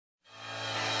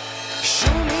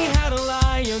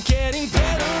you're getting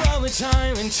better all the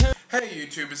time. Hey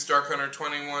YouTube, it's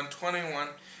DarkHunter2121,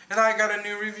 and I got a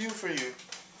new review for you.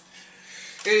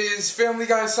 It is Family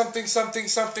Guy something something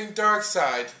something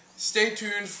darkside. Stay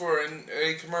tuned for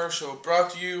a commercial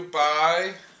brought to you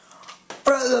by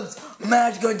Fruit Loops,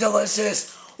 magically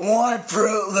delicious. 1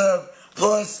 Fruit Loop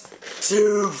plus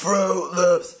 2 Fruit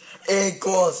Loops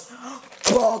equals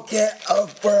bucket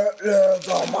of Fruit Loops.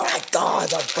 Oh my god,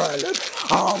 the Fruit Loops.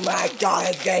 Oh my god,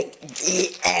 it's gonna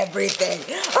eat everything.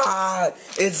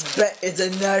 It's a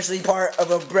naturally part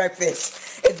of a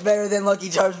breakfast. It's better than Lucky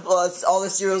Charms plus all the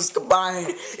cereals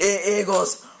combined. It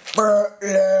equals Fruit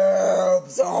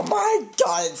Loops. Oh my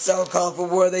god, it's so colorful.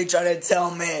 What are they trying to tell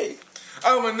me?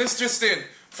 Oh, and this just in.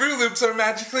 Fruit Loops are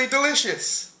magically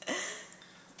delicious.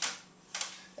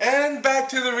 And back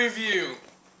to the review.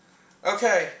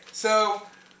 Okay, so,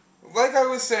 like I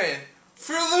was saying,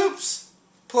 Fruit Loops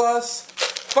plus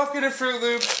bucket of Fruit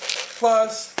Loops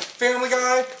plus Family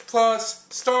Guy plus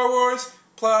Star Wars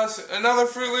plus another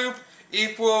Fruit Loop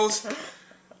equals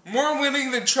more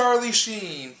winning than Charlie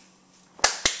Sheen.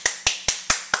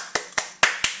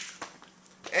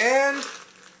 And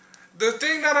the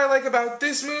thing that I like about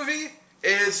this movie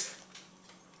is,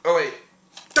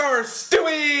 Darth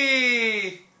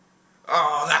Stewie!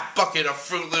 Oh, that bucket of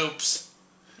Fruit Loops.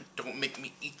 Don't make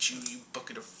me eat you, you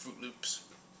bucket of Fruit Loops.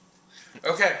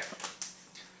 Okay,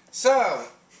 so,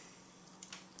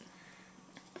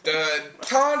 the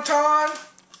Tauntaun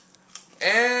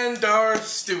and Darth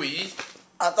Stewie.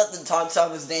 I thought the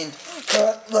Tauntaun was named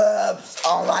Fruit Loops.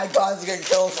 Oh my god, it's gonna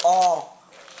kill us all.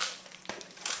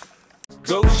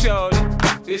 Go shorty,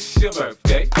 it's your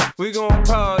birthday. We gon'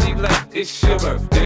 party like it's your birthday.